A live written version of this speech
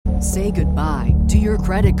Say goodbye to your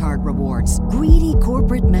credit card rewards. Greedy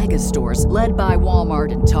corporate mega stores, led by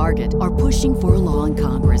Walmart and Target, are pushing for a law in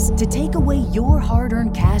Congress to take away your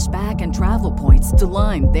hard-earned cash back and travel points to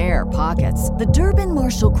line their pockets. The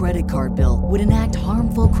Durbin-Marshall credit card bill would enact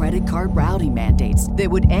harmful credit card routing mandates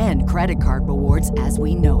that would end credit card rewards as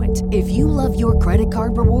we know it. If you love your credit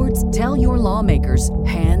card rewards, tell your lawmakers,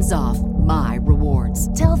 hands off my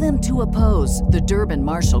rewards. Tell them to oppose the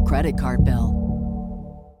Durbin-Marshall credit card bill.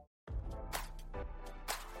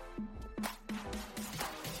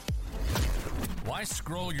 Why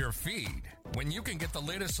scroll your feed when you can get the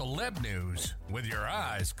latest celeb news with your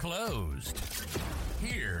eyes closed?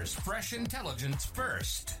 Here's fresh intelligence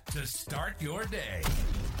first to start your day.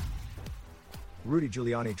 Rudy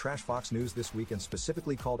Giuliani trashed Fox News this week and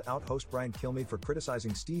specifically called out host Brian Kilmeade for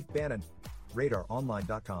criticizing Steve Bannon,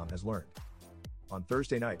 RadarOnline.com has learned. On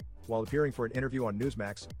Thursday night, while appearing for an interview on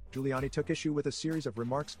Newsmax, Giuliani took issue with a series of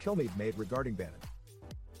remarks Kilmeade made regarding Bannon.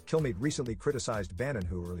 Kilmeade recently criticized Bannon,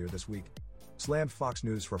 who earlier this week slammed Fox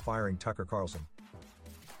News for firing Tucker Carlson.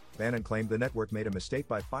 Bannon claimed the network made a mistake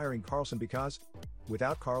by firing Carlson because,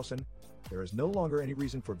 without Carlson, there is no longer any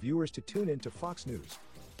reason for viewers to tune in to Fox News.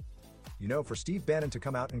 You know, for Steve Bannon to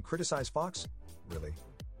come out and criticize Fox? Really?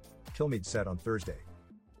 Kilmeade said on Thursday.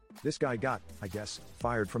 This guy got, I guess,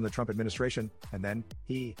 fired from the Trump administration, and then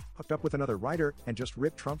he hooked up with another writer and just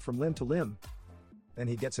ripped Trump from limb to limb. Then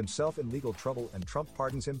he gets himself in legal trouble and Trump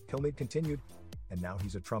pardons him, Kilmeade continued, and now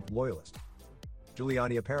he's a Trump loyalist.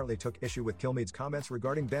 Giuliani apparently took issue with Kilmeade's comments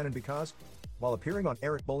regarding Bannon because, while appearing on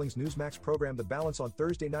Eric Bolling's Newsmax program The Balance on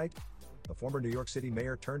Thursday night, the former New York City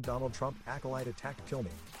mayor turned Donald Trump acolyte attacked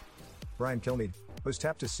Kilmeade. Brian Kilmeade, who's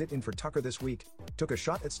tapped to sit in for Tucker this week, took a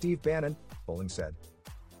shot at Steve Bannon, Bolling said.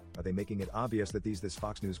 Are they making it obvious that this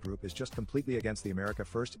Fox News group is just completely against the America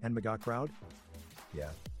First and MAGA crowd? Yeah,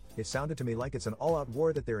 it sounded to me like it's an all-out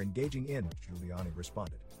war that they're engaging in, Giuliani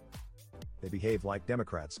responded. They behave like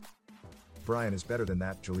Democrats. Brian is better than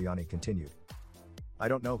that, Giuliani continued. I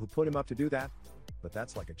don't know who put him up to do that, but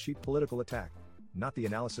that's like a cheap political attack, not the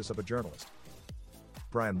analysis of a journalist.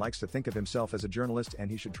 Brian likes to think of himself as a journalist and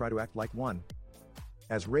he should try to act like one.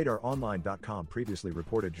 As RadarOnline.com previously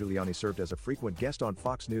reported, Giuliani served as a frequent guest on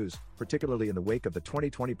Fox News, particularly in the wake of the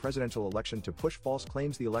 2020 presidential election to push false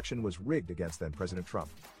claims the election was rigged against then-President Trump.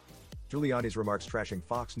 Giuliani's remarks trashing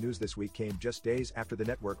Fox News this week came just days after the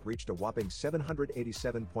network reached a whopping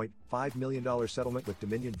 $787.5 million settlement with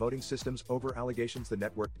Dominion Voting Systems over allegations the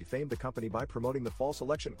network defamed the company by promoting the false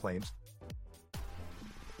election claims.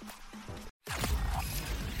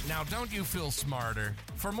 Now, don't you feel smarter?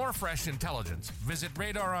 For more fresh intelligence, visit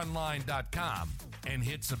RadarOnline.com and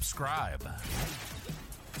hit subscribe.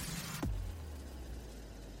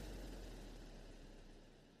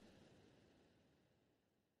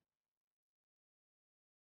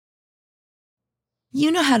 You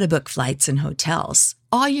know how to book flights and hotels.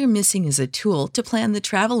 All you're missing is a tool to plan the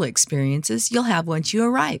travel experiences you'll have once you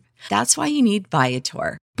arrive. That's why you need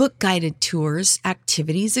Viator. Book guided tours,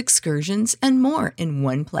 activities, excursions, and more in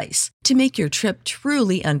one place to make your trip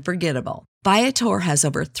truly unforgettable. Viator has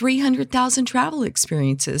over 300,000 travel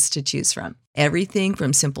experiences to choose from. Everything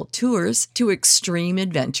from simple tours to extreme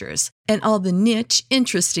adventures and all the niche,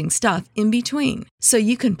 interesting stuff in between. So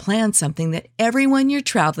you can plan something that everyone you're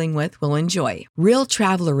traveling with will enjoy. Real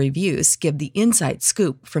traveler reviews give the inside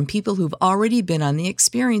scoop from people who've already been on the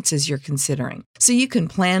experiences you're considering. So you can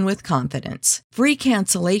plan with confidence. Free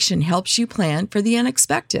cancellation helps you plan for the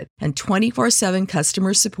unexpected. And 24/7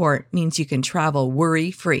 customer support means you can travel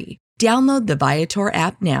worry-free. Download the Viator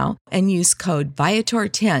app now and use code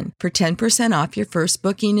Viator10 for 10% off your first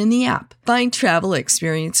booking in the app. Find travel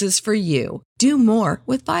experiences for you. Do more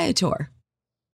with Viator.